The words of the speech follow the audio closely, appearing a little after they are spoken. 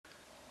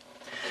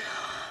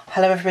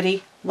Hello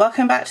everybody,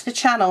 welcome back to the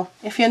channel.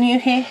 If you're new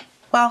here,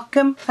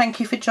 welcome, thank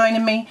you for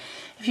joining me.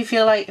 If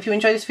you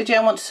enjoy this video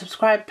and want to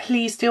subscribe,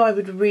 please do, I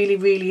would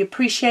really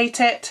appreciate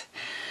it.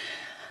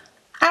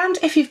 And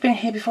if you've been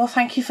here before,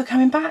 thank you for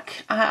coming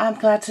back. I'm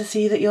glad to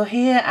see that you're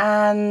here,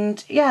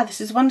 and yeah, this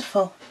is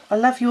wonderful. I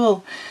love you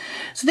all.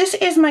 So this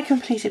is my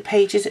completed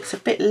pages. It's a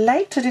bit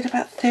late, I did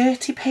about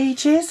 30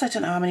 pages. I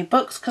don't know how many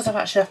books, because I've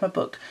actually left my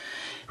book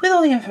with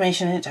all the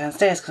information in it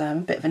downstairs because I'm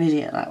a bit of an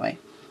idiot that way.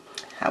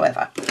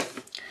 However,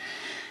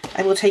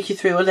 I will take you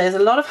through. There's a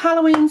lot of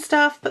Halloween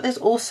stuff, but there's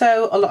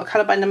also a lot of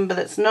colour by number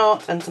that's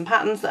not, and some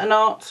patterns that are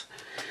not.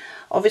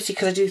 Obviously,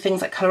 because I do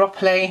things like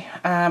Coloropoly,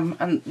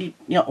 and you're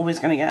not always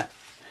going to get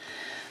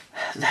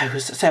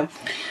those. So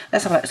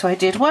let's have a look. So I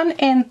did one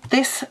in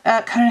this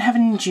Colour in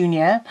Heaven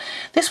Junior.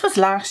 This was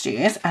last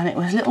year's, and it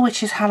was Little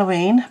Witches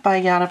Halloween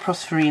by Yana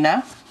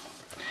Prosperina.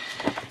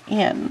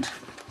 And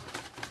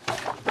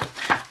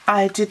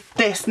I did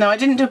this. Now I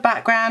didn't do a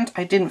background.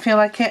 I didn't feel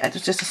like it. It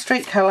was just a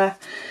straight colour.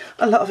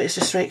 A lot of it's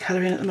just straight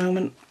colouring at the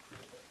moment.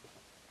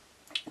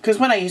 Because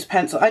when I use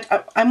pencil,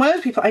 I'm one of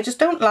those people, I just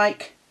don't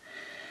like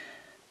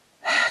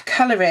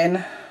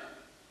colouring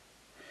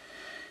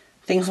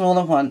things more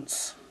than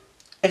once.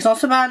 It's not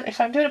so bad if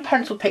I'm doing a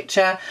pencil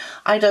picture.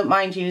 I don't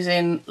mind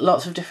using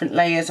lots of different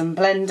layers and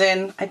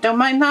blending. I don't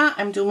mind that.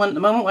 I'm doing one at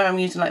the moment where I'm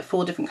using like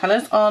 4 different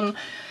colours on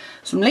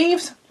some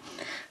leaves.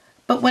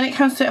 But when it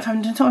comes to, if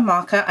I'm doing something with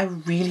marker, I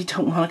really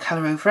don't want to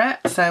colour over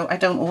it. So I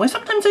don't always.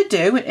 Sometimes I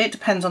do. It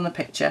depends on the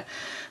picture.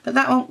 But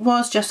that one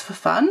was just for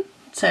fun.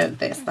 So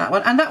there's that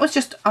one. And that was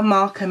just a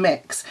marker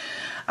mix.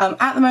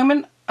 At the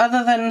moment,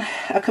 other than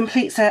a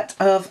complete set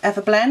of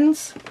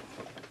Everblends,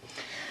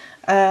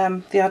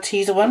 the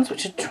Arteza ones,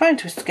 which are trying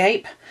to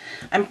escape,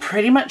 I'm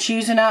pretty much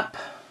using up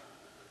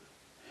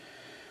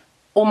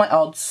all my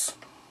odds.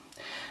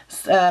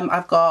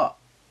 I've got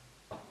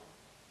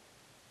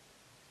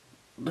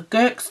the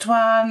Gurkst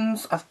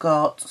ones, I've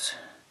got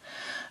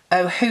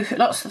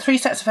lots of 3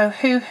 sets of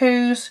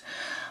Ohuhus,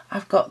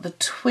 I've got the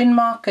twin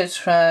markers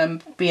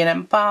from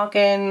B&M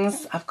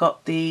Bargains, I've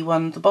got the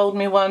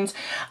Boldmere ones,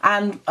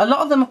 and a lot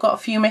of them have got a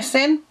few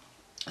missing,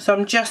 so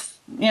I'm just,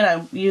 you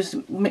know,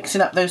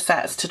 mixing up those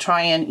sets to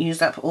try and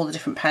use up all the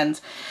different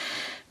pens.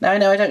 Now I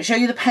know I don't show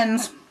you the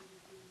pens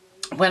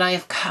when I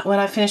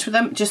finish with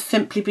them, just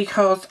simply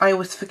because I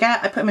always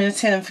forget. I put them in a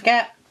tin and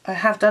forget. I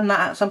have done that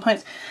at some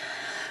points.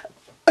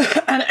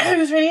 And I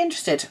was really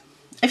interested.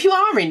 If you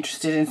are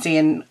interested in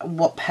seeing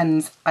what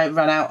pens I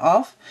run out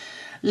of,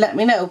 let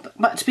me know.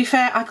 But to be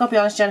fair, I've got to be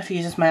honest, Jennifer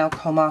uses my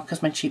alcohol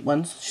markers, my cheap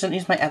ones. She doesn't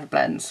use my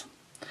Everblends.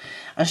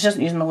 And she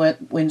doesn't use my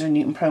Winsor &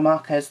 Newton Pro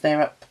markers.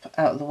 They're up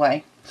out of the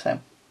way. So,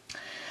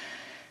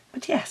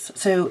 but yes,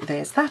 so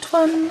there's that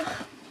one.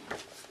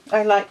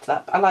 I like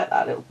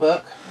that little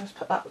book. Let's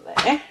put that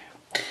there.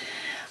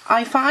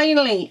 I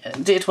finally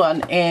did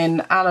one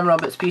in Alan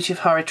Roberts' Beauty of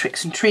Horror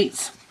Tricks and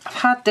Treats. I've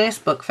had this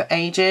book for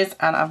ages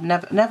and I've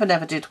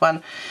never did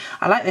one.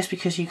 I like this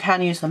because you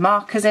can use the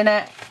markers in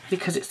it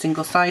because it's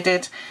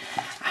single-sided.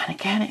 And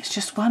again, it's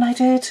just one I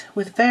did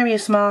with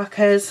various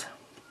markers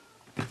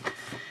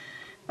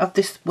of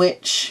this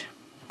witch.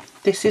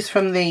 This is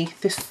from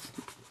this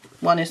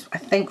one is, I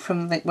think,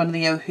 from one of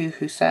the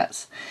Ohuhu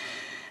sets.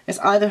 It's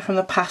either from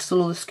the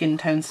pastel or the skin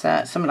tone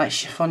set, something like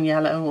chiffon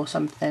yellow or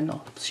something,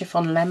 or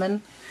chiffon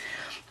lemon.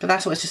 But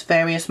that's what, it's just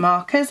various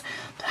markers.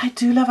 But I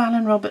do love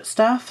Alan Roberts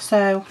stuff,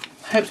 so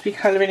I hope to be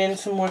colouring in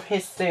some more of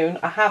his soon.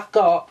 I have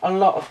got a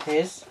lot of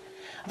his.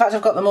 In fact,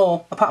 I've got them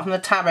all, apart from the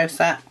tarot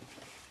set.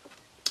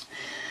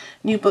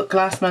 New book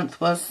last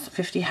month was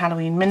 50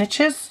 Halloween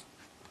Miniatures.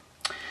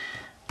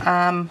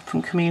 From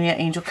Camellia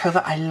Angel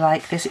Covert. I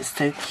like this, it's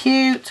so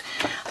cute.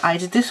 I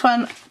did this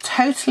one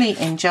totally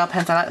in gel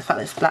pens. I like the fact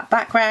that it's black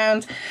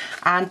background.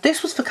 And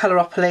this was for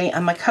Coloropoly,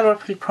 and my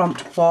Coloropoly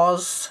prompt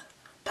was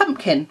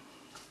pumpkin.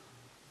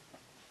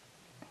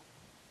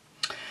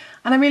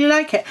 And I really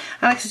like it.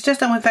 And it's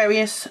just done with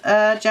various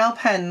gel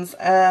pens.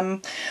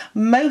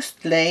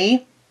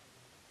 Mostly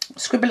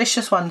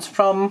Scribblicious ones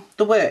from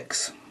The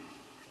Works.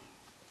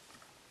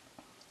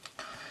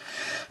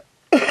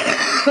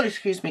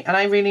 Excuse me, and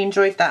I really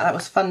enjoyed that. That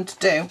was fun to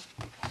do.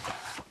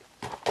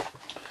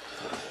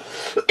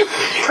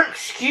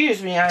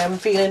 Excuse me, I am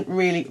feeling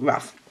really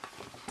rough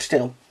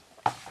still.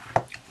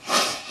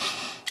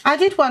 I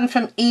did one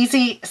from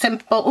Easy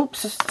Simple,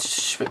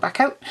 oops, back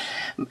out.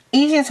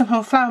 Easy and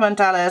Simple Flower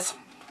Mandalas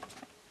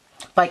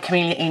by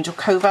Camellia Angel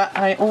Covert.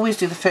 And I always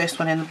do the first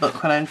one in the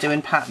book when I'm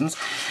doing patterns.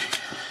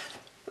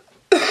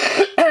 And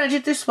I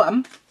did this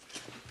one,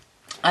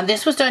 and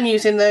this was done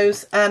using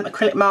those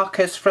acrylic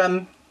markers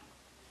from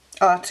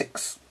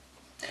Artix,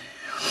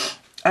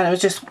 and I was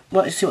just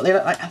wanting to see what they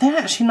look like, and they're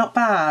actually not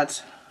bad.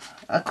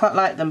 I quite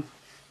like them.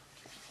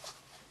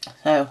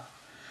 So,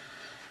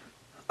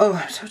 oh,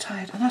 I'm so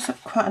tired. And that's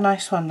quite a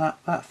nice one,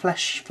 that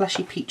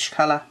fleshy peach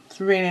colour.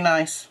 It's really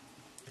nice.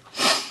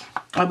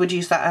 I would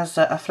use that as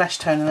a flesh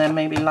tone and then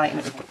maybe lighten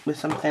it with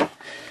something.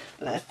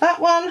 There's that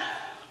one.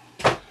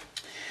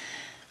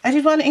 I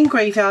did one in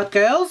Graveyard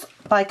Girls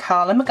by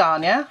Carla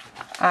Magana,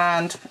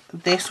 and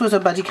this was a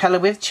buddy colour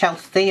with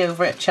Chelsea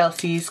over at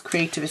Chelsea's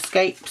Creative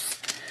Escapes.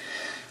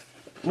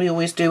 We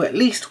always do at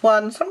least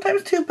one,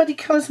 sometimes two buddy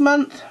colours a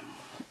month.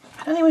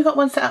 I don't think we've got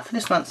one set up for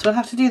this month, so we'll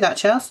have to do that,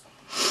 Chels.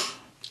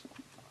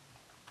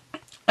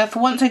 For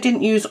once I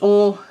didn't use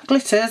all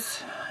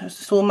glitters, it was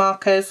just all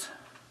markers.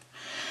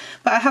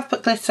 But I have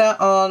put glitter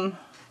on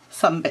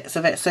some bits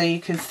of it, so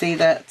you can see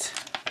that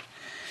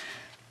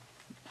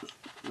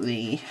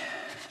the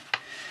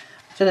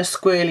I've done a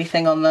squirrely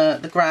thing on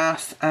the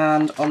grass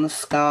and on the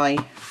sky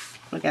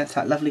against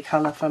that lovely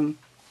colour from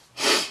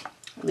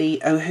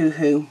the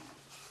Ohuhu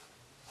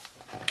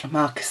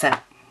marker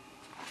set.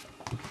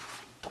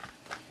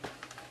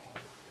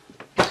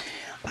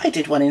 I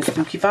did one in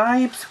Spooky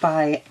Vibes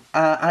by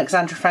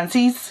Alexandra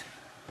Francis,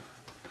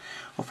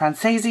 or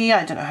Francesi,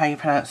 I don't know how you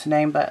pronounce the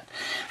name, but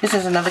this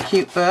is another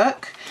cute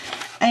book.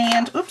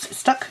 And, oops, it's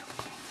stuck.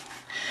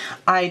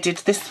 I did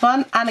this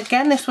one, and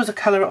again this was a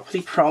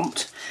Coloropoli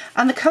prompt,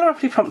 and the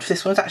Coloropoli prompt for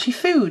this one was actually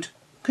food,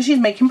 because she's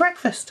making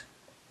breakfast.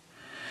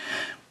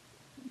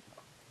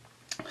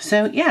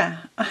 So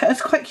yeah,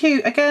 it's quite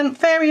cute. Again,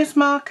 various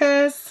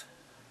markers.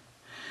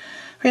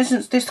 For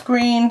instance, this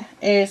green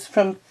is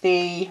from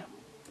the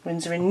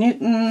Winsor &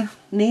 Newton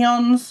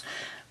neons.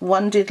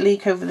 One did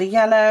leak over the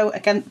yellow.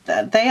 Again,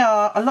 they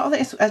are, a lot of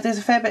this, there's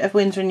a fair bit of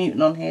Winsor &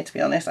 Newton on here, to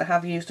be honest. I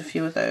have used a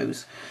few of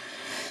those.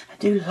 I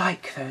do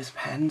like those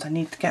pens. I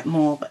need to get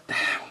more, but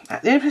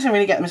the only place I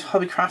really get them is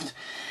Hobbycraft.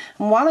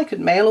 And while I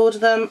could mail order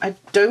them, I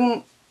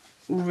don't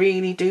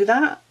really do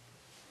that.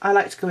 I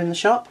like to go in the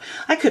shop.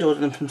 I could order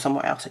them from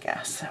somewhere else, I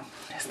guess. So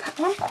there's that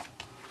one.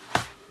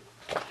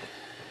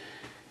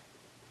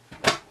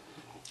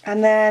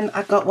 And then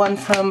I got one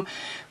from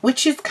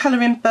Witch's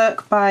Colouring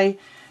Book by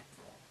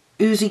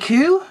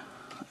Uziku.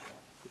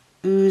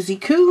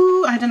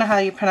 Uziku, I don't know how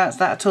you pronounce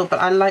that at all, but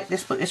I like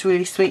this book. It's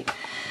really sweet.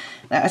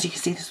 Now, as you can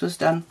see, this was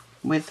done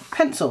with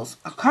pencils.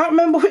 I can't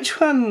remember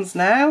which ones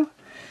now,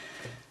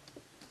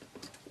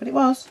 but it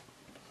was.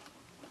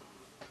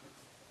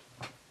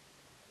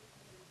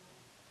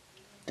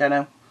 Don't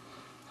know.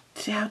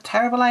 See how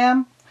terrible I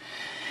am?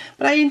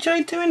 But I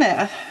enjoyed doing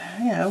it.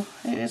 You know,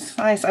 it is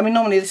nice. I mean,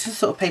 normally this is the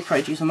sort of paper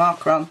I'd use a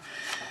marker on.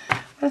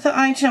 But I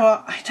thought, you know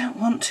what, I don't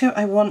want to.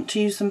 I want to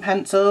use some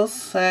pencils,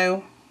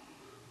 so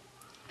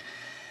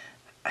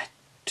I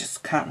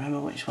just can't remember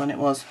which one it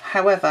was.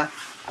 However,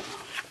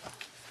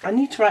 I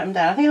need to write them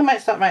down. I think I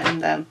might start writing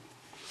them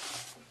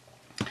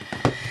down.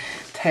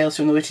 Tales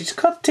from the Witch's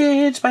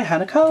Cottage by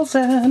Hannah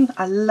Carlson.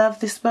 I love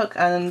this book,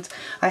 and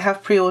I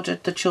have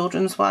pre-ordered the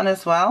children's one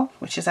as well,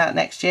 which is out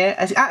next year.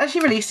 It's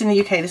actually released in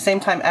the UK the same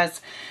time as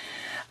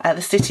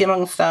The City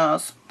Among the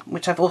Stars,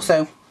 which I've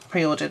also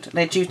pre-ordered.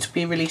 They're due to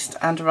be released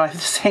and arrive the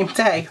same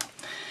day.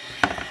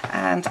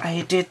 And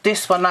I did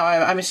this one. Now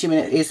I'm assuming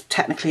it is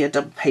technically a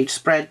double page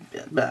spread,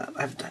 but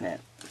I've done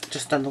it,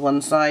 just done the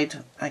one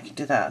side. I can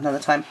do that another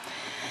time.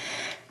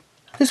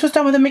 This was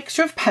done with a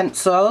mixture of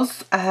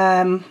pencils.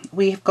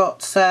 We've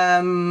got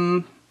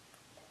some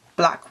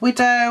Black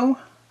Widow.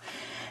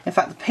 In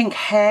fact, the pink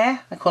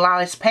hair, I call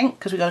Alice pink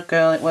because we've got a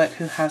girl at work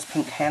who has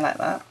pink hair like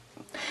that.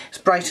 It's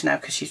brighter now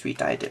because she's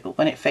re-dyed it, but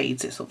when it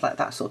fades it's sort of like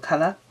that sort of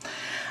colour.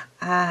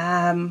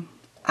 And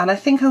I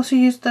think I also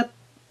used the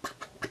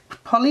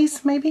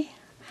Polly's maybe.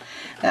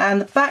 And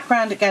the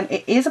background, again,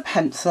 it is a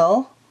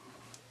pencil,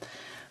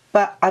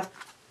 but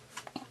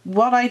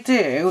what I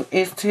do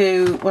is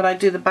when I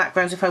do the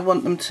backgrounds, if I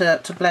want them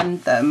to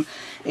blend them,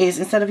 is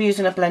instead of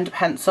using a blender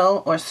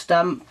pencil or a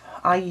stump,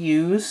 I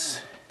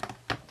use,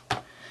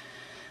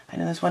 I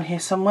know there's one here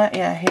somewhere,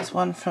 yeah, here's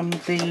one from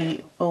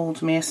the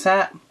Boldmere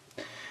set,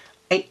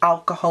 a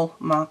alcohol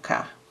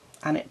marker,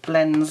 and it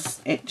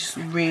blends, it just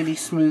really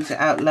smooths it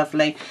out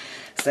lovely.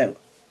 So,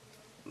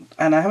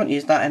 and I haven't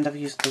used that end, I've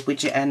used the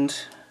widget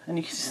end, and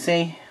you can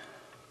see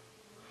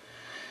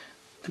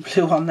the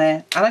blue on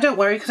there. And I don't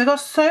worry because I've got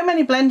so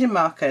many blending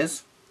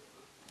markers,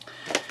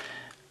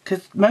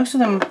 because most of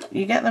them,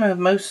 you get them with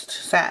most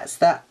sets,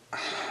 that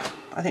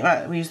I think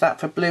we use that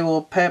for blue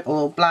or purple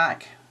or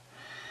black,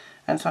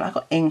 and so I've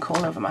got ink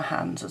all over my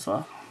hands as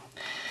well.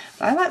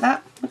 But I like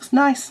that, looks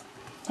nice.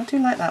 I do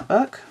like that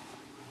book.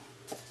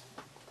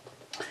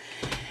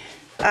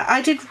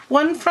 I did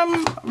one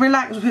from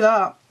Relax with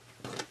Art,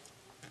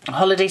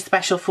 Holiday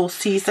Special 4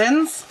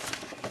 Seasons.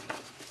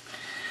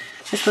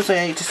 This was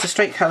just a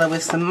straight colour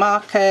with some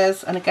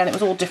markers, and again it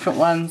was all different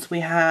ones. We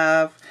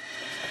have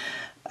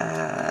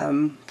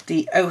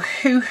the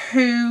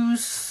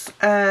Ohuhu's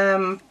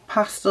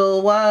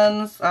pastel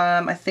ones.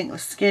 I think the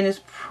skin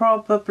is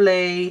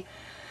probably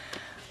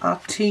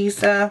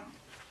Arteza.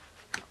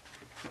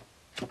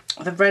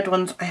 The red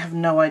ones, I have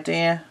no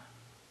idea.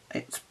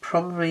 It's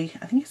probably,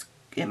 I think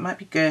it might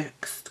be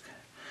Gurks.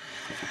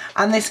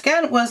 And this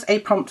again was a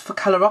prompt for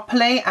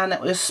Coloropoli, and it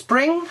was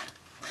spring.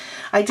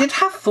 I did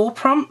have 4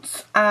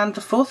 prompts, and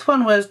the 4th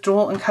one was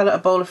draw and colour a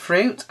bowl of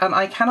fruit, and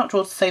I cannot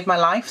draw to save my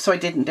life, so I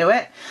didn't do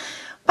it.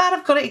 But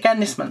I've got it again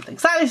this month.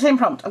 Exactly the same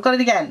prompt. I've got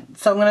it again.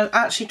 So I'm going to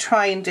actually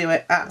try and do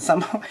it at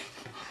some point.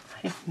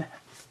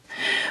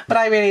 But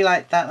I really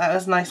liked that. That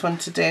was a nice one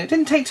to do.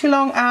 Didn't take too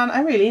long and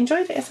I really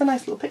enjoyed it. It's a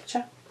nice little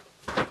picture.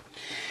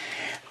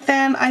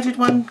 Then I did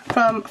one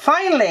from,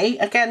 finally,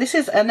 again, this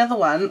is another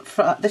one,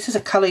 this is a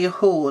Colour Your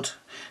Hoard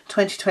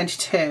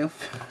 2022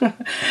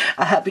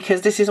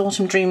 because this is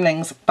Autumn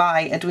Dreamlings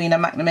by Edwina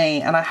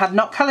McNamee, and I had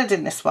not coloured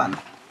in this one.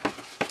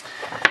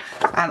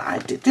 And I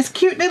did this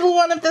cute little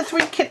one of the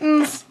 3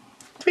 kittens,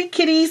 3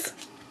 kitties,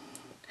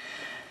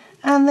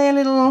 and their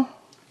little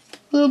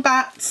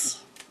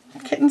bats,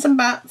 kittens and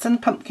bats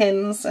and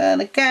pumpkins. And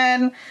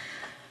again,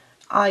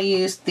 I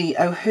used the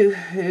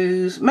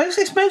Ohuhus,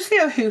 it's mostly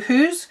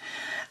Ohuhus.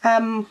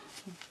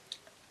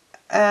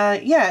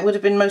 Yeah, it would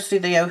have been mostly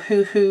the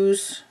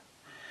Ohuhus,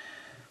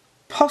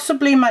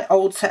 possibly my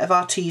old set of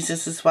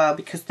Artesas as well,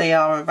 because they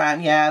are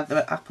around, yeah,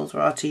 the apples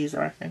were Artesa,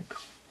 I think.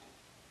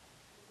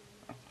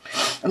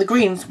 And the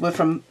greens were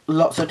from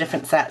lots of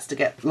different sets to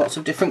get lots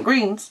of different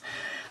greens.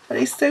 But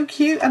it's so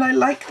cute and I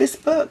like this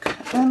book,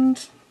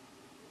 and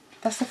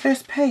that's the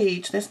first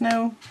page. There's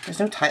no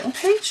title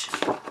page.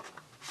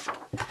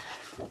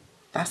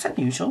 That's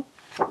unusual.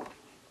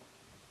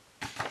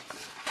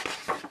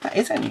 That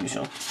is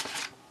unusual.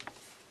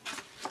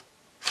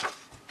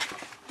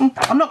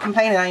 I'm not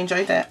complaining, I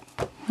enjoyed it.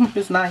 It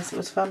was nice, it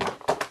was fun.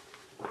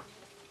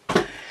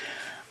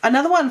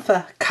 Another one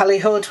for Colour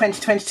Your Hoard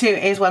 2022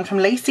 is one from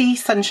Lacey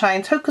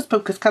Sunshine's Hocus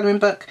Pocus colouring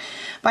book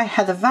by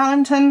Heather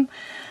Valentin.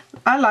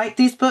 I like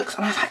these books,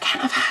 and I've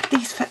had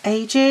these for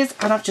ages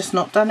and I've just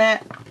not done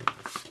it.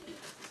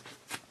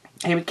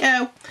 Here we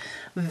go.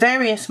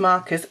 Various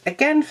markers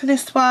again for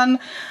this one.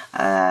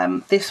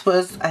 This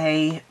was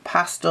a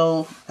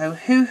pastel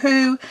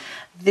Ohuhu.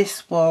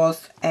 This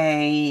was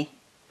a,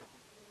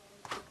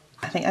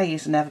 I think I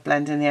used a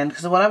Neverblend in the end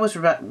because the one I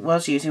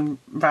was using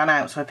ran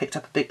out, so I picked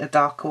up a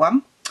darker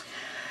one.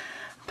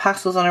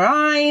 Pastels on her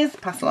eyes,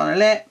 pastel on her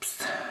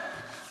lips.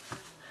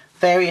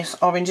 Various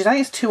oranges. I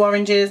think it's 2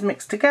 oranges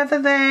mixed together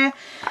there.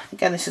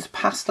 Again, this is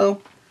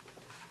pastel.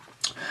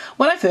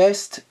 When I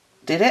first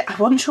did it, I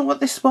wasn't sure what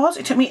this was.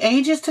 It took me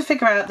ages to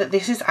figure out that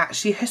this is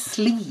actually her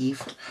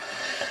sleeve.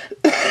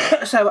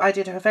 So I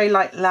did a very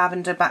light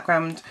lavender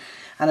background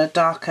and a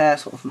darker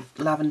sort of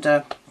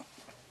lavender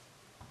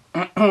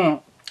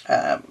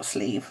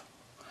sleeve.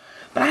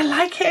 But I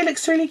like it, it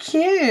looks really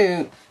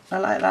cute. I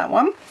like that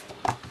one.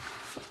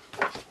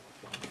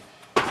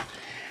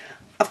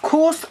 Of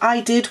course,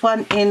 I did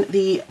one in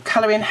the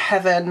Colour in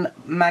Heaven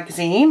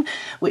magazine,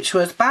 which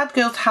was Bad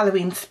Girls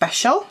Halloween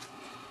Special.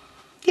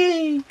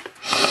 Yay!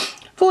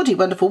 4D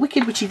Wonderful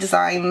Wicked Witchy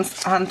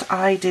Designs, and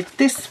I did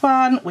this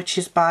one, which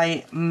is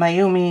by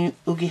Mayumi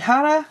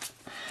Ugihara.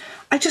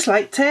 I just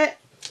liked it.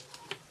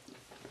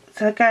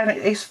 So again,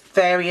 it's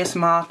various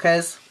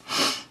markers.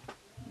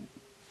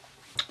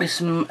 With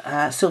some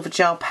silver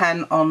gel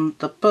pen on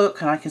the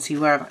book, and I can see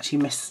where I've actually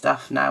missed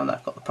stuff now that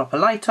I've got the proper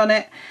light on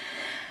it.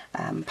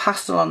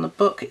 Pastel on the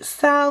book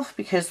itself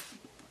because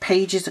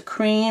pages are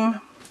cream.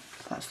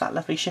 That's that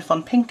lovely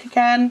chiffon pink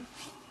again.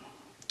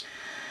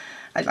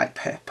 I like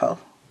purple,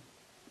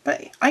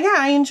 but yeah,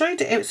 I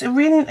enjoyed it.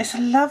 It's a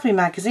lovely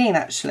magazine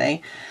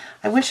actually.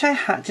 I wish I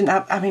didn't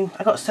have. I mean,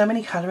 I got so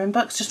many colouring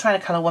books. Just trying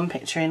to colour one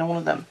picture in all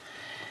of them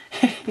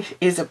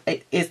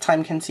it is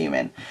time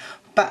consuming,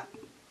 but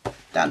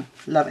done.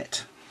 Love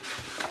it.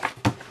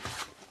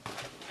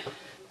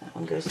 That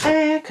one goes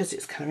there because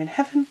it's Colour in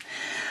Heaven.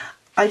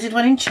 I did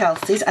one in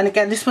Chelsea's, and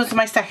again this was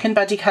my second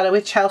buddy colour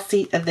with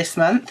Chelsea this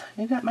month.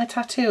 Is that my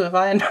tattoo of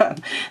Iron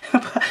Man?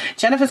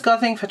 Jennifer's got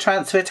a thing for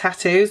transfer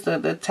tattoos,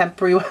 the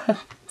temporary ones.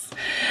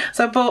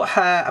 So I bought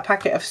her a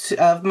packet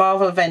of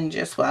Marvel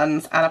Avengers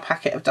ones and a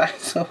packet of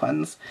dinosaur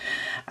ones.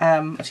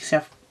 As you see,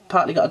 I've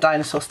partly got a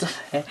dinosaur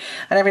stuff here,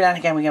 and every now and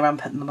again we go around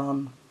putting them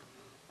on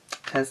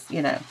because,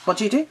 you know, what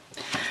do you do?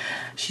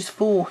 She's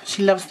 4,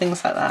 she loves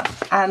things like that.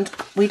 And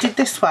we did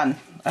this one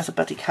as a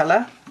buddy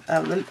colour.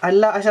 I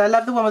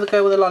love the one with the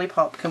girl with the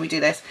lollipop. Can we do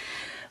this?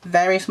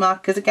 Various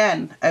markers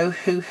again.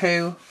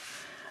 Ohuhu.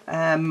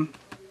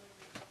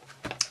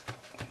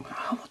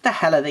 What the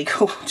hell are they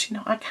called? You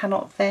know, I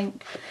cannot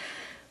think.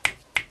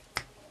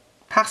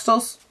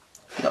 Pastels.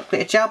 We've got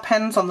glitter gel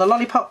pens on the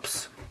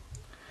lollipops.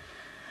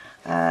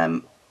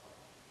 A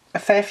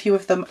fair few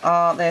of them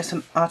are, there's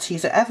some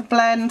Arteza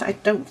Everblend. I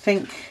don't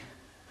think,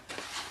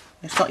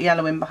 it's not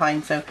yellowing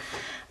behind, so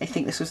I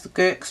think this was the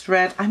Gurk's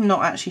red. I'm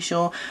not actually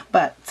sure,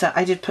 but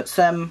I did put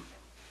some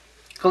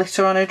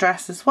glitter on her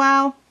dress as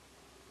well.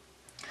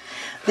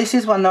 This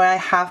is one that I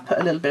have put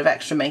a little bit of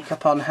extra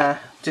makeup on her,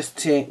 just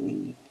to,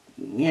 you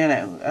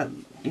know,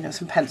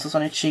 some pencils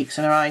on her cheeks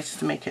and her eyes, just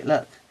to make it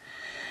look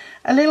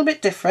a little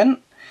bit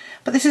different.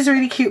 But this is a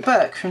really cute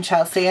book from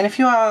Chelsea, and if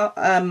you are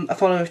a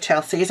follower of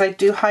Chelsea's, I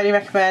do highly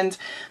recommend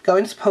go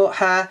and support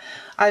her.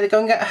 Either go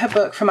and get her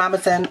book from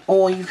Amazon,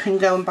 or you can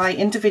go and buy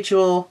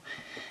individual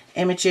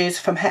images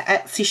from her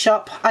Etsy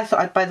shop. I thought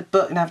I'd buy the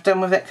book and have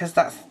done with it because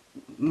that's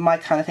my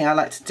kind of thing I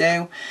like to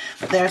do.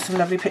 But there are some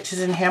lovely pictures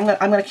in here.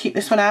 I'm going to keep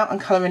this one out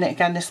and colour in it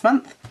again this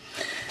month.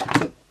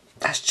 So,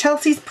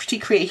 Chelsea's Pretty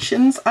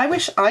Creations. I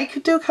wish I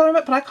could do a colouring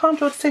book, but I can't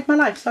draw to save my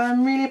life, so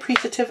I'm really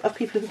appreciative of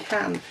people who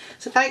can.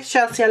 So thanks,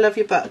 Chelsea, I love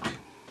your book.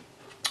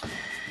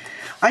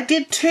 I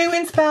did 2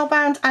 in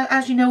Spellbound, and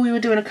as you know, we were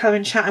doing a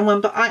colouring chat in one,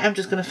 but I am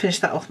just going to finish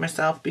that off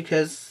myself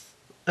because,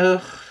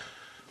 ugh,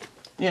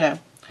 you know.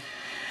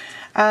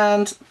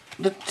 And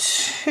the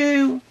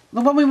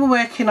one we were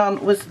working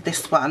on was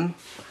this one,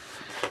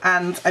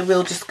 and I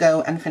will just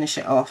go and finish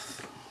it off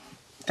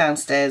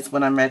downstairs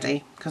when I'm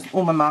ready, because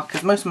all my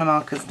markers, most of my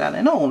markers are down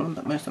there, not all of them,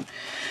 but most of them.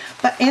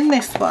 But in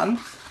this one,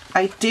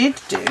 I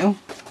did do,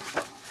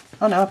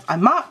 oh no, I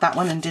marked that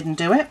one and didn't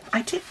do it.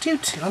 I did do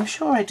 2, I'm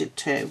sure I did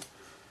 2.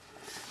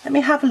 Let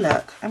me have a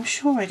look. I'm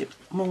sure I did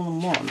more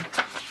than one.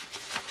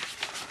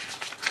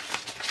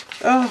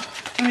 Oh,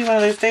 it's gonna be one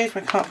of those days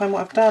where I can't find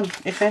what I've done,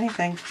 if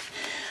anything.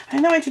 I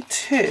know I did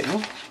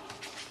 2.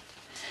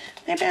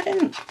 Maybe I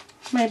didn't.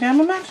 Maybe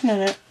I'm imagining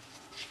it.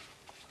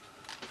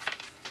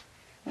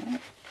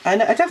 I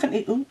know, I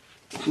definitely, ooh,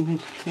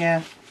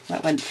 yeah,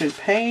 that went through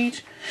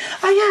page.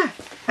 Oh yeah,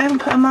 I haven't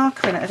put a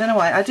marker in it, I don't know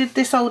why. I did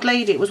this old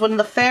lady, it was one of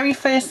the very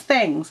first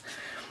things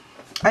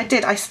I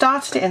did. I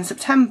started it in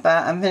September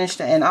and finished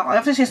it in,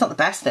 obviously it's not the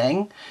best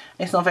thing,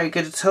 it's not very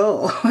good at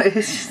all,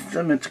 it's just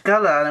so much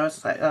colour, and I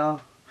was like, oh,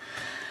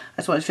 I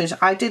just wanted to finish.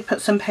 I did put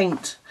some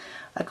paint,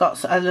 I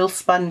got a little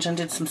sponge and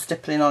did some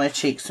stippling on her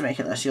cheeks to make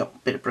it that she got a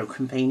bit of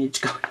broken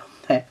veinage going on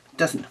there. It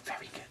doesn't look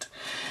very good.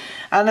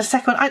 And the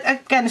second one,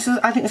 again,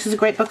 I think this is a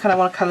great book and I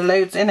want to colour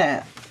loads in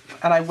it.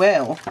 And I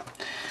will.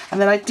 And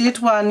then I did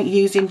one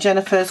using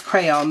Jennifer's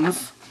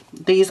crayons.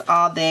 These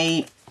are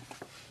the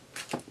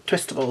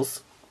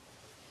Twistables.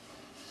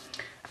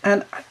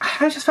 And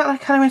I just felt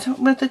like colouring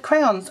with the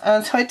crayons.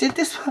 And so I did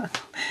this one.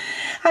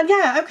 And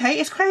yeah, okay,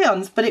 it's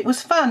crayons, but it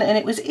was fun and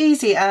it was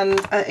easy. And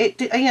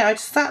you know, I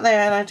just sat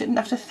there and I didn't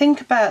have to think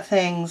about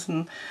things.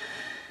 And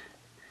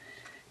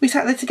we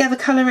sat there together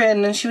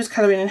colouring, and she was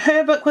colouring in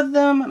her book with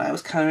them and I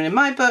was colouring in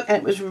my book, and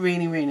it was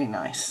really, really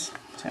nice.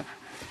 So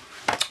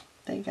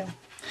there you go.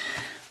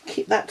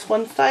 Keep that to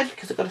one side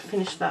because I've got to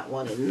finish that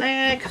one in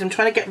there because I'm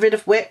trying to get rid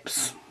of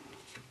whips.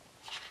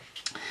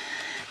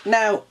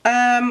 Now,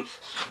 I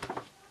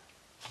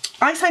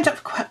signed up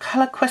for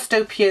Colour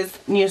Questopia's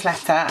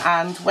newsletter,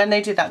 and when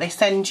they do that they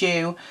send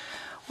you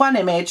one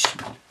image,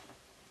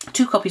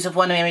 2 copies of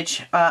one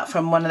image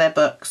from one of their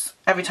books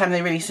every time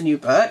they release a new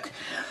book.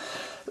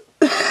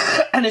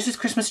 And this is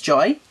Christmas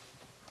Joy,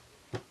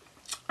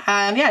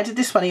 and yeah, I did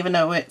this one even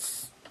though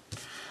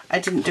I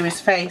didn't do his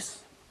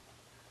face.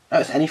 Oh,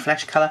 it's any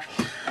flesh colour.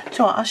 Do you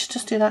know what, I should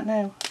just do that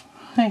now.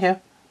 There you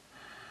go.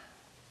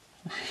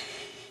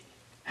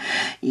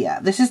 Yeah,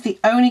 this is the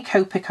only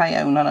Copic I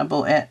own, and I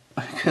bought it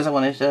because I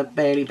wanted a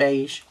barely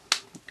beige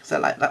because I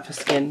like that for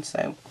skin.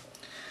 So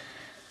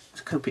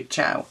it's Copic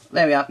Ciao.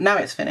 There we are. Now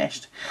it's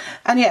finished.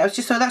 And yeah, it was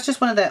just, so that's just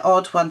one of their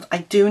odd ones. I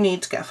do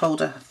need to get a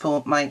folder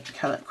for my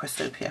Colour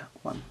Questopia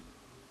one.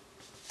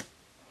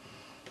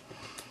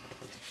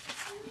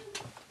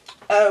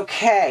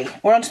 Okay,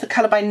 we're on to the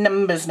colour by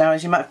numbers now,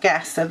 as you might have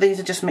guessed. So these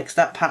are just mixed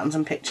up patterns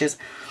and pictures.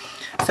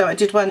 So I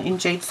did one in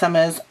Jade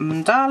Summers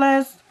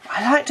Mandalas.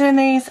 I like doing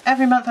these.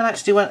 Every month I like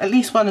to do at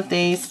least one of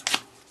these.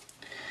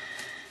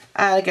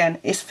 And again,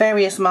 it's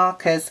various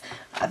markers.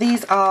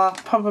 These are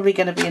probably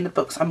going to be in the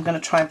books I'm going to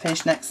try and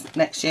finish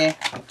next year,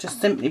 just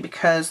simply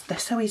because they're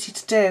so easy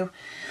to do.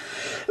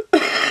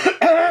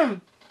 But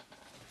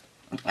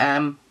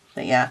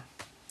yeah,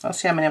 I'll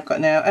see how many I've got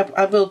now.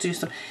 I will do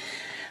some.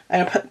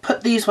 I'm going to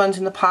put these ones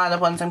in the pile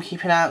of ones I'm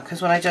keeping out, because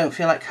when I don't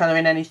feel like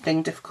colouring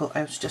anything difficult,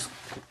 I just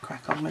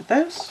crack on with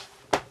those.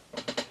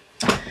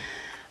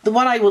 The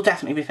one I will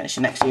definitely be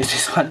finishing next year is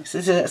this one. This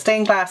is a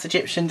stained glass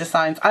Egyptian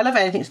designs. I love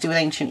anything to do with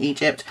ancient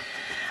Egypt,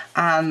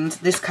 and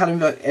this colouring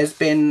book has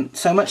been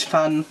so much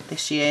fun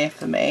this year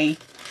for me.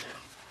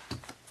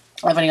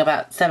 I've only got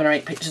about 7 or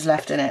 8 pictures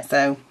left in it,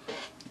 so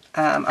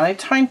I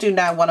try and do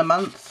now one a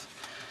month,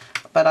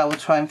 but I will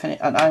try and finish.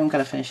 I'm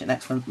going to finish it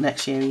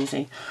next year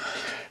easy.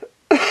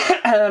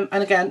 And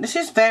again, this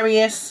is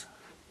various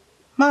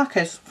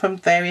markers from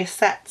various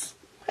sets.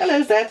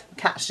 Hello Zed, the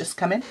cat's just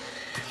come in.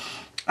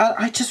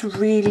 I just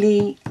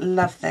really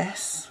love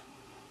this.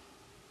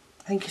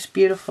 I think it's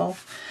beautiful.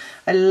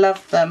 I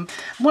love them.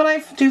 When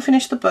I do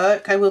finish the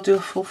book, I will do a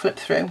full flip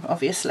through,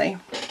 obviously.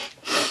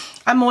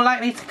 I'm more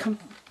likely to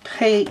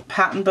complete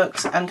pattern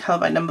books and colour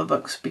by number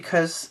books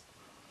because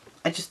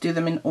I just do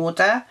them in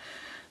order.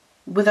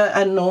 With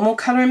a normal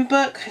colouring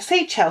book,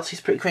 say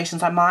Chelsea's Pretty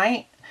Creations, I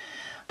might.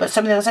 But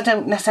some of the others I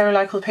don't necessarily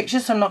like all the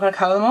pictures, so I'm not going to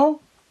colour them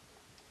all.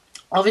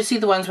 Obviously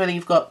the ones where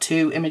you've got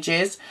 2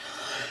 images,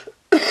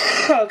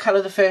 I'll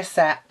colour the first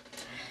set.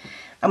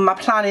 And my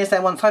plan is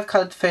that once I've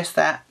coloured the first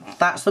set,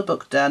 that's the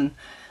book done.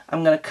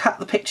 I'm going to cut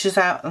the pictures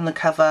out on the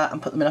cover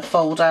and put them in a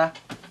folder,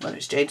 whether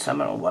it's Jade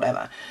Summer or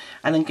whatever.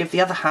 And then give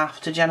the other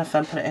half to Jennifer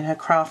and put it in her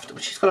craft.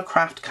 She's got a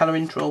craft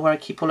colouring drawer where I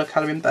keep all her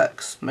colouring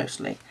books,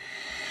 mostly.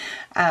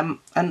 And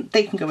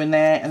they can go in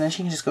there, and then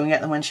she can just go and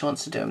get them when she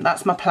wants to do them.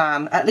 That's my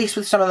plan, at least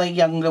with some of the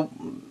younger,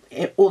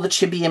 all the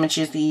chibi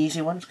images, the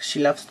easy ones, because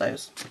she loves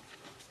those.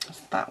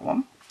 That's that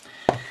one.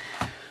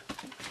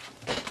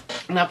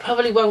 And I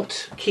probably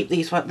won't keep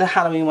the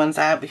Halloween ones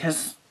out,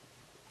 because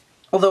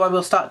although I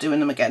will start doing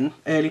them again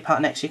early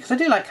part next year, because I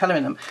do like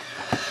colouring them.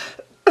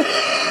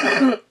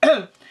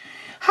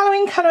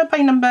 Halloween Colour by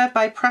Number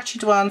by Prachi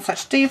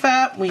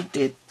Dewan/Diva. We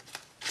did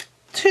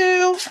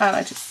 2, and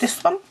I did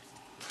this one.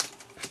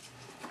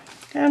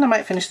 And I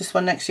might finish this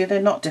one next year. They're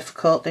not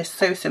difficult, they're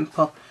so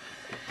simple.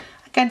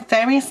 Again,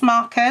 various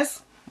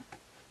markers.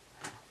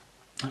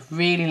 I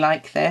really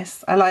like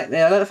this. I like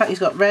the fact he's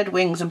got red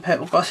wings and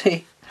purple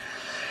body.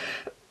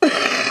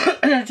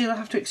 And I do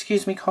have to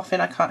excuse me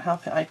coughing, I can't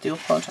help it, I do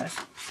apologise.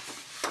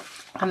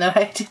 And then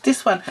I did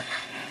this one.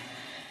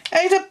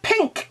 It's a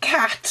pink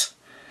cat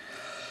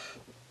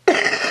in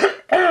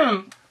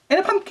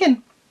a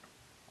pumpkin.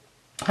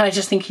 And I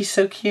just think he's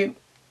so cute.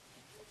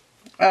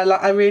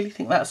 I really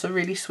think that's a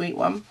really sweet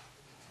one.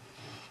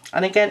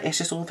 And again, it's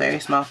just all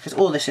various markers.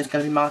 All this is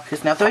going to be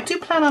markers now. Though I do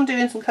plan on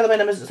doing some colour by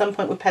numbers at some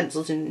point with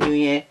pencils in the new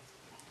year.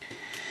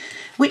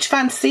 Witch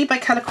Fantasy by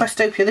Colour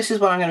Questopia. This is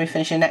what I'm going to be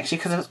finishing next year,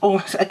 because it's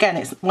almost, again,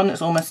 it's one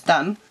that's almost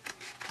done.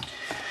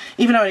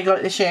 Even though I only got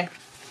it this year,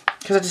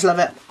 because I just love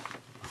it.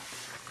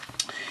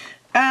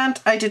 And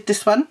I did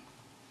this one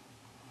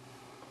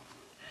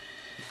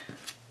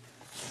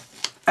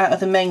out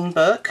of the main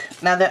book.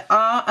 Now there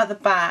are at the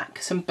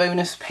back some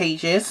bonus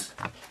pages,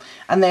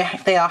 and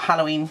they are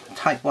Halloween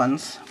type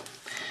ones.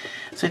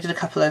 So I did a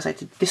couple of those. I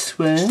did this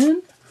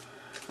one,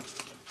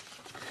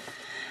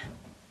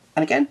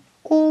 and again,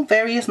 all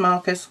various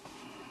markers.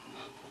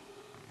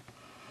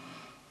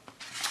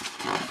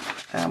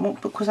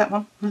 What book was that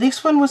one?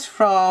 This one was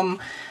from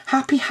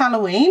Happy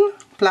Halloween,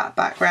 black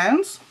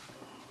backgrounds.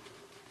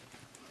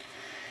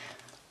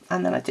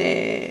 And then I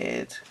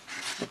did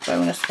the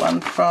bonus one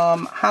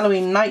from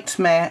Halloween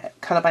Nightmare,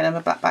 Colour by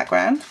Number, black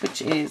background,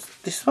 which is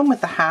this one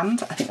with the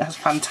hand. I think that's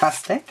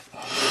fantastic.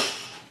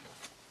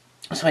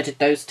 So I did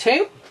those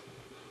 2.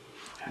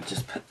 I'll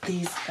just put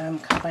these Colour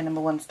by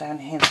Number ones down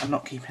here that I'm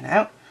not keeping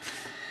out.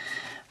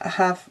 I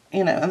have,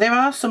 you know, and there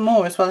are some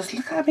more as well. Look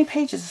at how many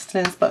pages are still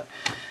in this book.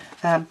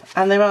 And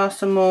there are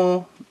some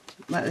more.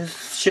 Like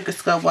there's Sugar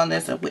Skull one,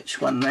 there's a witch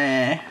one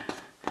there.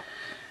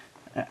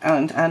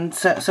 And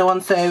so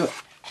on. So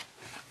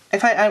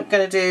if I'm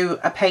going to do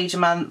a page a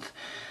month,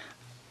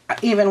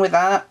 even with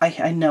that,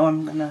 I know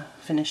I'm going to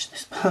finish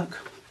this book.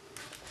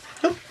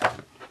 Ooh.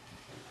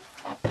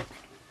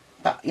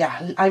 But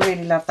yeah, I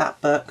really love that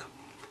book.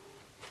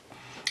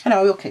 I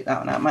know I will keep that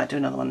one out. I might do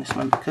another one this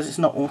month, because it's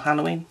not all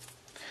Halloween.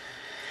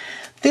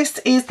 This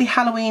is the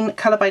Halloween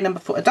Colour by Number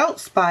for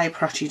Adults by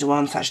Prachi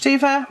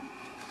Dewan/Diva.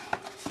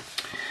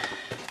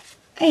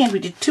 And we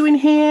did 2 in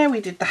here.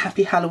 We did the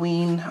Happy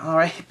Halloween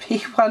RAP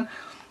one.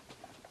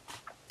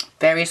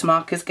 Various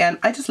markers again.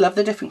 I just love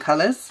the different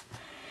colours.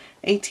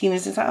 18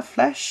 is that a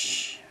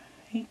flesh?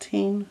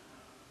 18.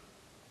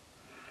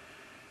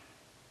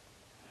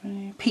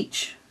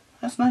 Peach.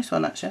 That's a nice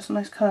one actually. That's a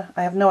nice colour.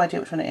 I have no idea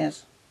which one it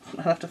is.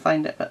 I'll have to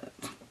find it, but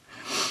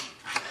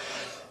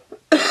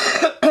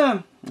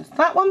there's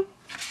that one.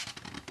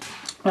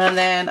 And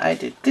then I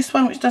did this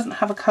one, which doesn't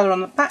have a colour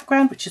on the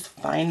background, which is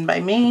fine by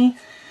me.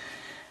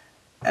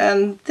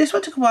 And this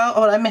one took a while.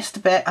 Oh, I missed a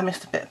bit. I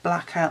missed a bit of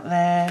black out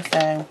there,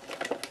 so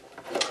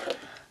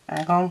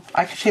hang on.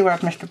 I can see where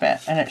I've missed a bit,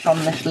 and it's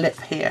on this lip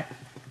here.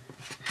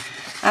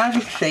 As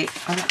you can see,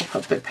 I'm going to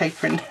put a bit of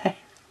paper in there.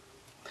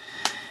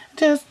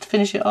 Just to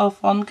finish it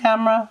off on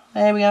camera.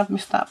 There we go, I've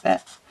missed that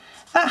bit.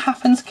 That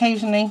happens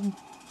occasionally,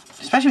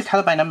 especially with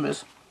Colour by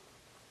Numbers.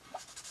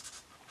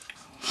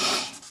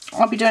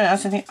 I'll be doing it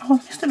as I think, oh,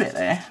 I missed a bit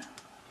there.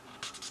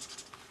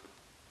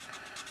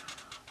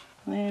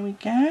 There we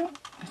go.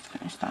 Let's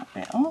finish that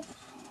bit off.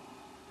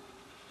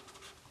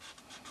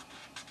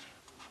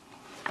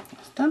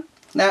 That's done.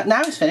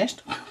 Now it's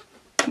finished.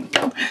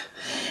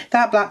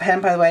 That black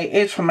pen, by the way,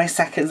 is from my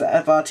second set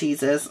of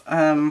Arteezas.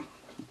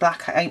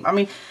 Black, I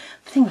mean,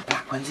 the thing with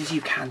black ones is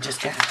you can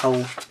just get a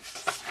whole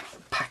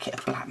packet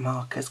of black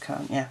markers,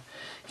 can't you?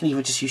 You can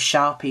even just use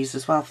Sharpies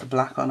as well for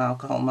black on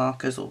alcohol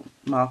markers or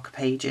marker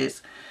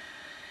pages.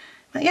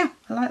 But yeah,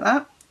 I like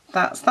that.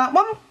 That's that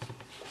one.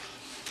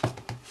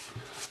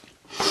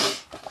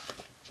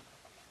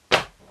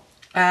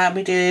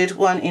 We did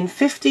one in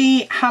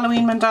 50,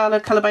 Halloween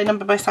Mandala Colour by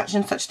Number by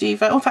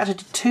Prachi/Diva. Oh, in fact I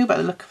did 2 by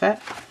the look of it.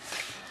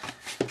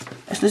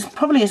 This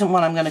probably isn't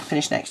one I'm going to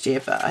finish next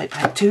year, but I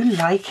do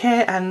like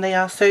it, and they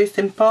are so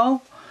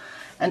simple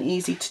and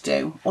easy to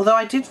do. Although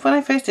when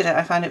I first did it,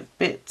 I found it a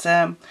bit,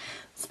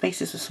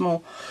 spaces were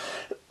small.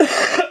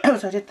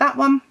 So I did that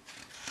one.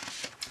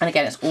 And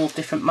again, it's all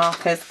different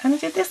markers. And I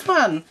did this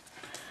one.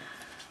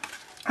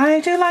 I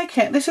do like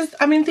it. This is,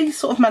 I mean, these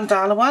sort of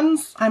mandala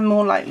ones, I'm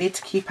more likely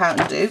to keep out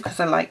and do because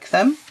I like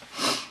them.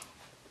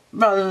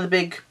 Rather than the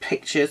big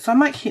pictures. So I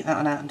might keep that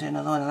one out and do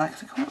another one. I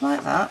quite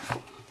like that.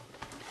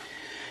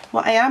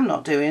 What I am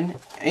not doing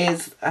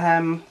is,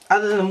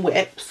 other than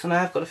whips, and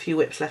I've got a few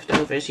whips left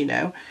over, as you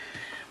know,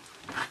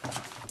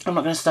 I'm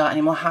not going to start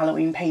any more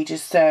Halloween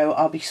pages, so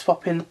I'll be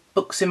swapping the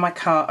books in my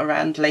cart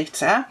around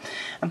later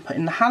and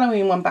putting the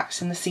Halloween one back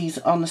in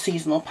the on the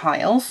seasonal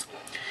piles.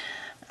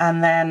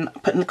 and then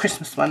putting the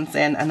Christmas ones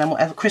in, and then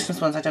whatever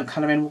Christmas ones I don't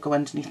colour in will go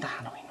underneath the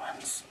Halloween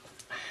ones,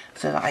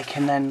 so that I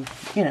can then,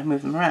 you know,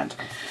 move them around.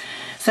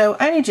 So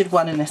I only did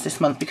one in this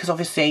month because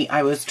obviously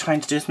I was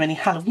trying to do as many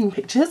Halloween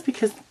pictures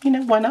because, you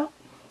know, why not?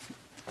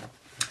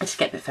 I just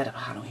get a bit fed up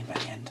of Halloween by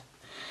the end.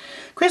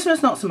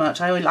 Christmas, not so much.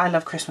 I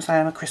love Christmas.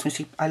 I love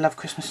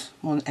Christmas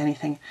more than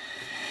anything.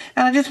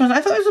 And I thought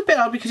it was a bit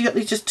odd because you got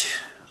these just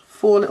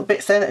 4 little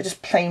bits there that are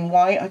just plain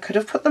white. I could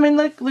have put them in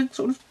like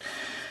sort of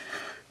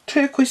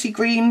turquoisey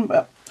green,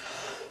 but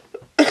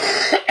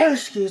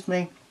excuse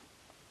me,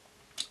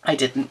 I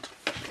didn't.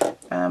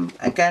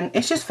 Again,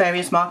 it's just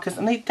various markers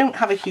and they don't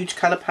have a huge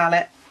colour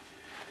palette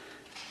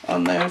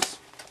on those.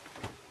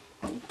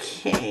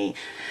 Okay,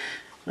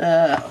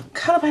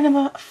 colour by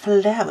number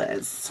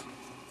flowers.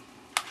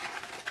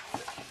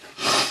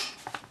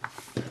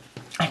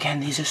 Again,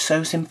 these are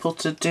so simple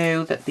to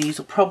do that these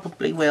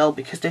probably will,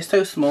 because they're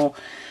so small,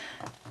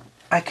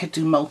 I could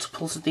do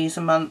multiples of these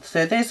a month.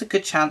 So there's a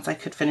good chance I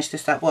could finish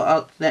this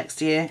up next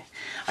year.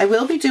 I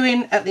will be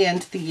doing at the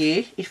end of the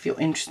year, if you're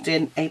interested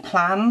in a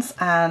plans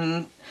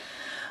and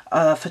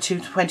for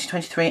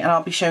 2023, and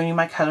I'll be showing you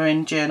my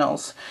colouring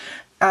journals.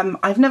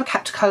 I've never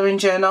kept a colouring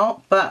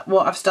journal, but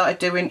what I've started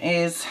doing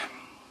is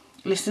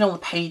listing all the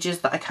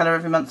pages that I colour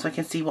every month so I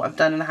can see what I've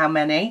done and how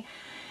many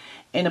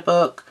in a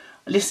book.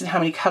 Listing how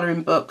many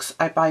colouring books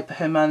I buy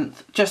per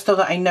month, just so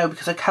that I know,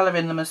 because I colour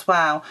in them as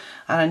well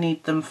and I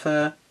need them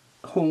for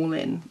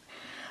hauling.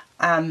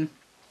 And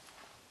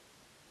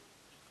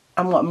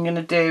what I'm going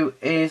to do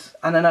is,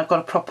 and then I've got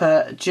a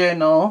proper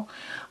journal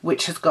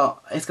which is going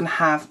to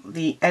have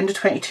the end of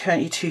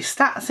 2022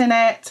 stats in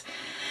it,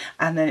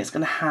 and then it's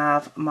going to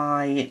have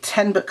my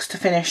 10 books to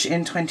finish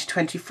in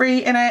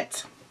 2023 in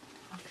it,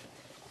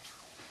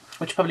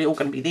 which are probably all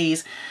going to be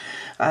these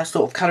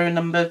sort of colouring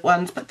numbered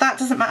ones, but that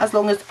doesn't matter as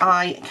long as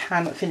I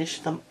can finish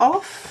them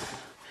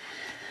off,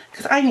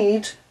 because I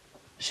need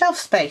shelf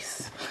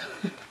space.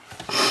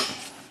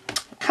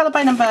 Colour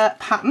by number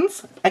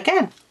patterns,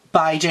 again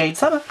by Jade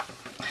Summer.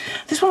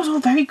 This one was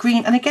all very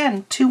green, and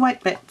again 2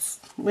 white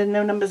bits with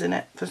no numbers in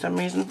it for some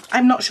reason.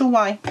 I'm not sure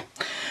why,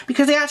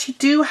 because they actually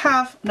do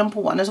have number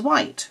 1 as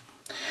white.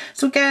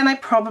 So again, I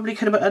probably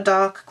could have put a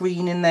dark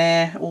green in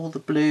there or the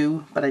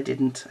blue, but I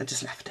didn't. I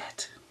just left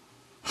it.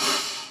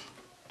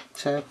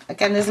 So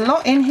again, there's a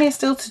lot in here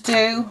still to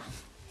do,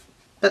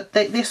 but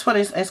this one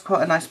is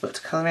quite a nice book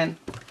to colour in.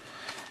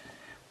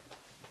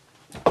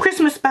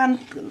 Christmas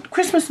patterns,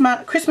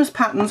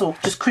 or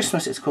just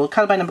Christmas it's called,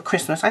 colour by number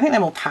Christmas. I think they're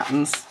more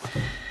patterns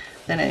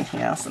than anything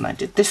else, and I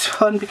did this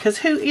one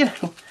because you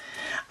know,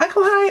 I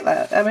quite like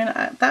that. I mean,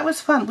 that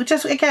was fun. We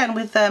just, again,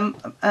 with some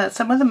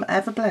of them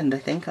Everblend, I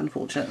think,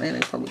 unfortunately.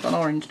 They've probably gone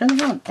orange. No,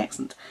 they haven't.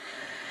 Excellent.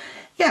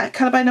 Yeah,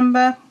 colour by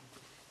number.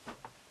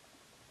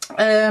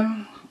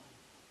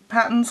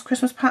 Patterns,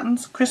 Christmas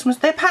patterns, Christmas.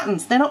 They're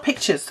patterns. They're not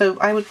pictures, so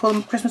I would call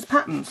them Christmas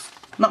patterns.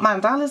 Not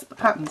mandalas, but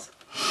patterns.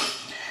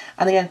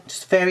 And again,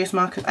 just various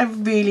markers. I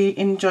really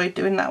enjoyed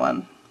doing that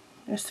one.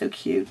 They're so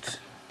cute.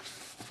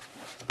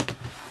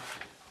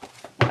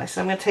 Right,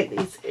 so I'm going to take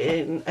these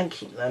in and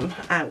keep them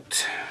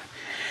out.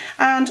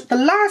 And the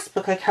last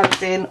book I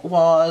coloured in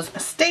was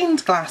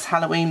Stained Glass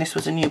Halloween. This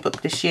was a new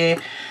book this year.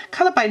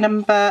 Colour by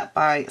number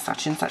by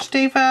Sachin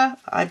Sachdeva.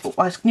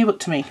 Well, it's a new book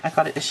to me. I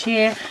got it this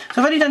year.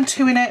 So I've only done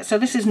 2 in it. So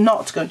this is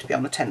not going to be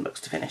on the 10 books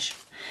to finish.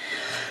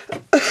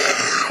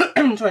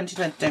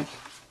 2022.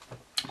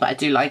 But I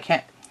do like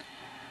it.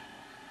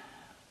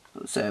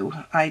 So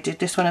I did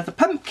this one of the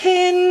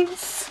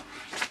pumpkins.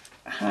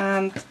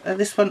 And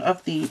this one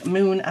of the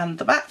moon and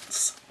the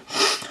bats.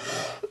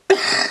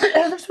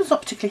 This was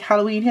not particularly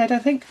Halloweeny, I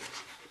don't think.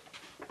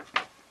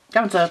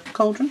 That one's a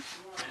cauldron.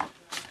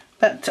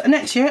 But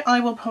next year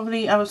I will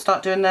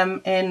start doing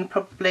them in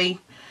probably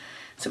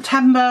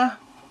September.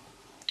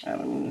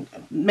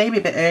 Maybe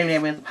a bit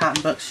earlier with the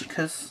pattern books,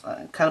 because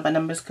colour by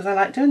numbers, because I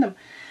like doing them.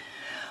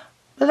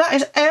 But that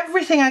is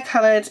everything I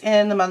coloured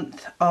in the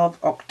month of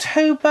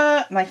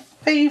October. My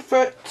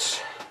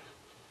favourite,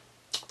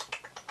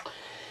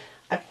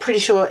 I'm pretty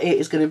sure it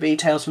is going to be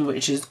Tales from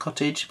Witch's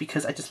Cottage,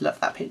 because I just love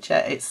that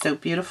picture. It's so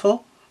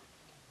beautiful.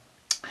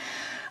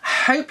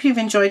 I hope you've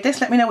enjoyed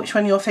this. Let me know which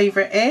one your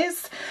favourite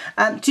is.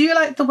 Do you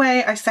like the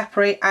way I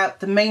separate out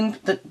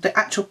the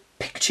actual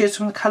pictures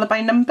from the colour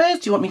by numbers?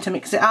 Do you want me to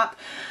mix it up?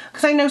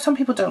 Because I know some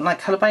people don't like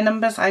colour by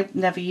numbers. I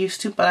never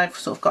used to, but I've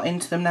sort of got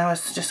into them now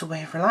as just a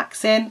way of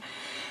relaxing.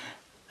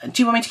 Do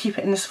you want me to keep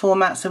it in this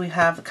format, so we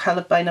have the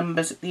colour by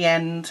numbers at the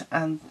end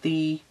and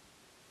the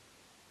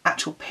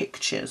actual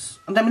pictures?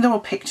 I mean, they're all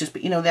pictures,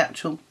 but you know, the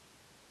actual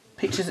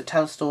pictures that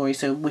tell a story,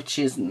 so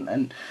witches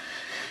and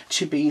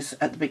chibis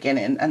at the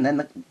beginning, and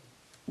then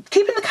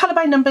keeping the colour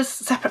by numbers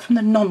separate from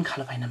the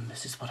non-colour by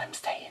numbers is what I'm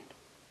saying.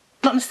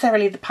 Not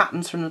necessarily the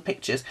patterns from the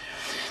pictures.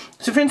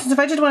 So for instance, if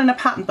I did one in a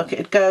pattern book,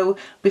 it'd go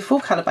before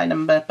colour by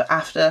number, but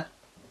after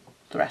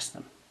the rest of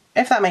them.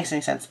 If that makes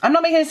any sense. I'm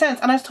not making any sense,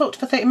 and I've talked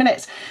for 30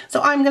 minutes.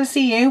 So I'm going to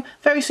see you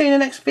very soon in the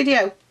next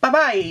video. Bye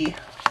bye.